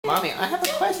Mommy, I have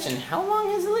a question. How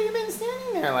long has Lily been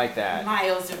standing there like that?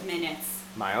 Miles of minutes.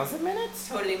 Miles of minutes?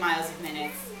 Totally miles of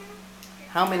minutes.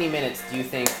 How many minutes do you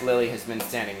think Lily has been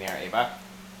standing there, Ava?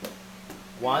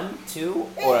 1, 2,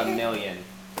 or a million?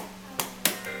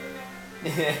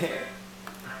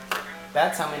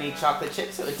 That's how many chocolate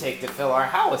chips it would take to fill our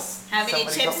house. How many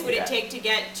chips would it take to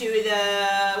get to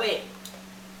the,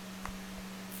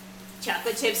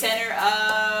 chocolate chip center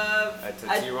of A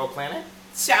Tootsie Roll Planet?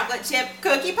 chocolate chip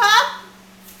cookie pop?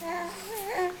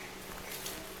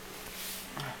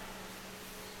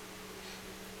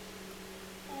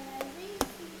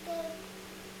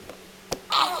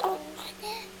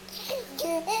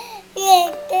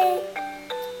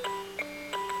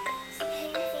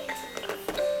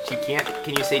 She can't.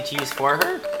 Can you say cheese for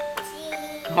her?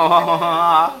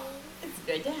 Aww. It's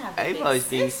good to have a Ava big is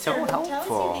being so sister who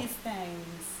helpful. tells you these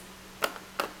things.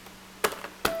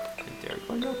 There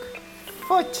we go. Look.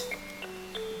 Foot.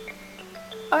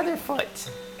 Other foot.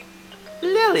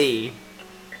 Lily.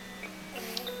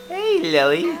 Hey,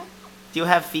 Lily. Do you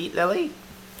have feet, Lily?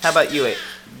 How about you?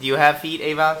 Do you have feet,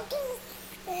 Ava?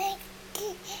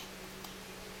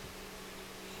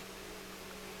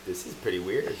 This is pretty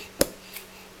weird.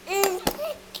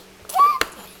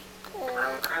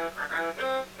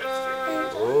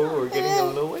 Oh, we're getting a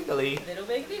little wiggly. Little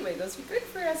wiggly wiggles are good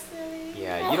for us, Lily.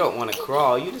 Yeah, you don't want to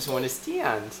crawl. You just want to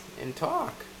stand and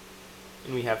talk.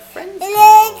 And we have friends coming.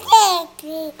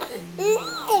 You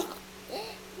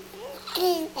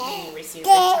were super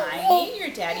tiny. Your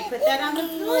daddy put that on the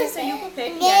floor so you could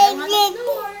pick yellow on the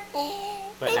floor.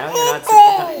 But now you're not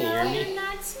super tiny, Now you're you're me.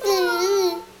 not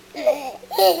small.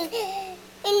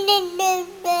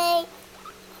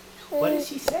 What is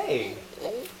she saying?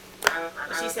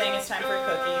 She's saying it's time for a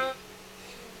cookie.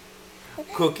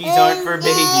 Cookies aren't for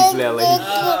babies, Lily.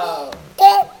 Oh.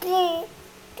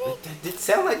 It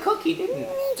sounded like cookie, didn't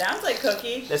it? Sounds like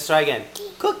cookie. Let's try again.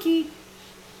 Cookie.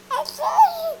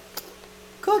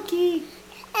 Cookie.